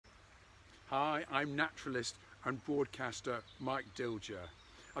Hi, I'm naturalist and broadcaster Mike Dilger.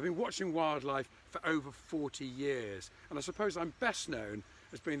 I've been watching wildlife for over 40 years, and I suppose I'm best known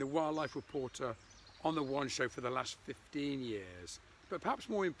as being the wildlife reporter on the One Show for the last 15 years. But perhaps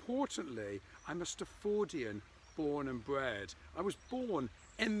more importantly, I'm a Staffordian born and bred. I was born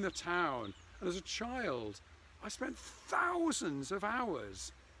in the town, and as a child I spent thousands of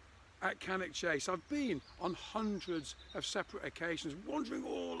hours at Cannock Chase. I've been on hundreds of separate occasions, wandering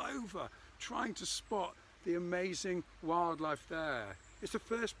all over, trying to spot the amazing wildlife there. It's the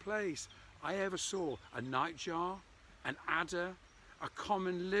first place I ever saw a nightjar, an adder, a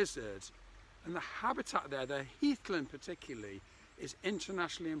common lizard, and the habitat there, the heathland particularly, is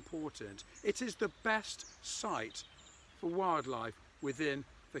internationally important. It is the best site for wildlife within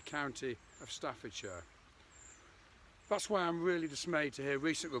the county of Staffordshire. That's why I'm really dismayed to hear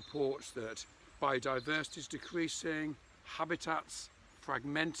recent reports that biodiversity is decreasing, habitats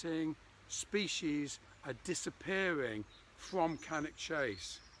fragmenting, species are disappearing from Cannock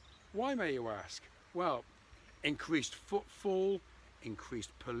Chase. Why, may you ask? Well, increased footfall,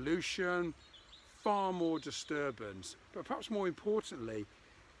 increased pollution, far more disturbance, but perhaps more importantly,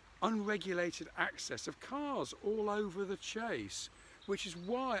 unregulated access of cars all over the chase, which is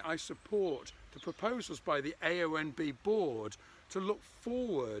why I support the proposals by the AONB board to look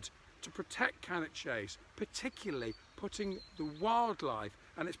forward to protect Cannock Chase, particularly putting the wildlife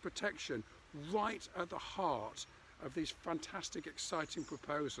and its protection right at the heart of these fantastic, exciting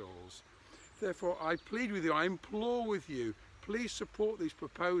proposals. Therefore, I plead with you, I implore with you, please support these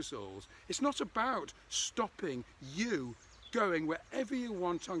proposals. It's not about stopping you going wherever you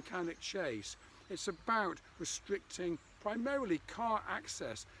want on Cannock Chase. It's about restricting primarily car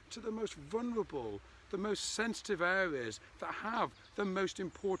access to the most vulnerable, the most sensitive areas that have the most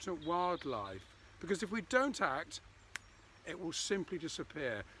important wildlife. Because if we don't act, it will simply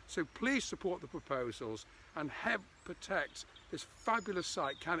disappear. So please support the proposals and help protect this fabulous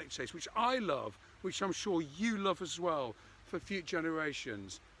site, Cannock Chase, which I love, which I'm sure you love as well, for future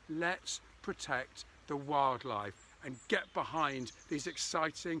generations. Let's protect the wildlife and get behind these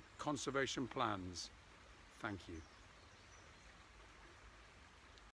exciting conservation plans. Thank you.